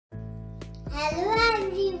Hello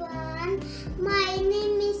everyone, my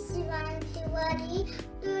name is Shivansh.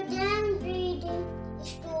 Today I am reading a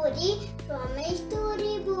story from a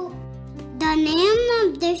storybook. The name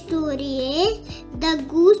of the story is The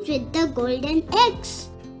Goose with the Golden Eggs.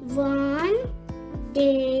 One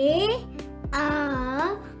day,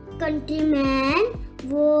 a countryman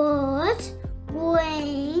was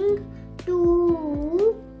going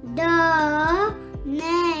to the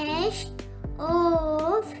nest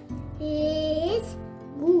of his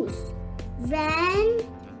goose when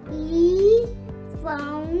he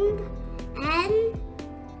found an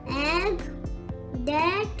egg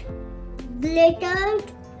that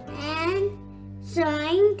glittered and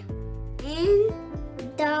shined in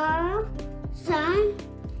the sun.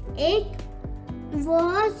 It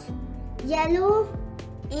was yellow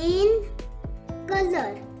in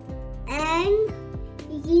color, and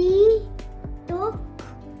he took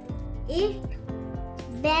it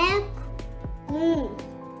back home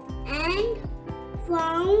and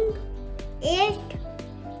found it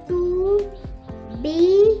to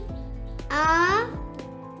be a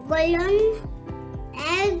golden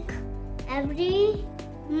egg. Every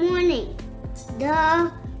morning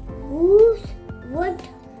the goose would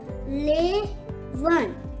lay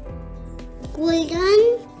one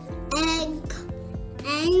golden egg,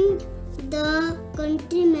 and the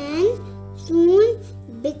countryman soon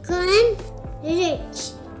became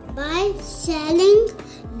rich by selling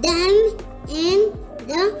them in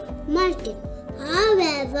the market.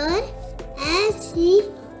 However, as he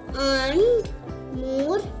earned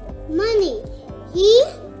more money, he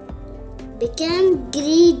became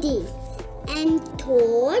greedy and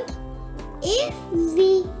thought if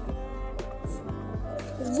we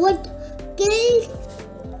would kill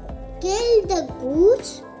the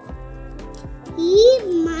goose, he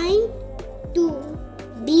might to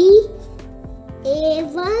be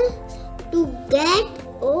able to get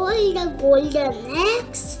all the golden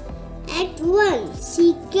eggs at once.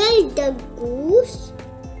 He killed the goose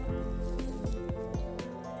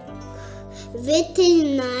with his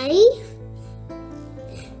knife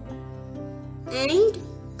and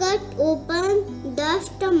cut open the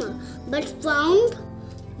stomach, but found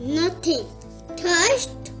nothing. Thus,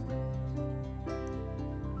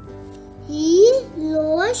 he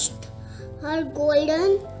lost her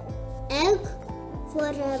golden egg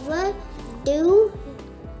forever due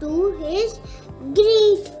to his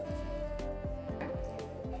greed.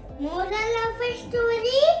 Moral of a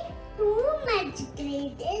story: too much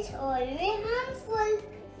greed is always harmful.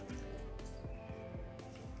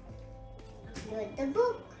 Read the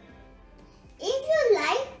book. If you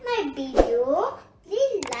like my video,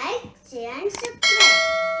 please like, share and subscribe.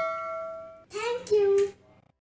 Thank you.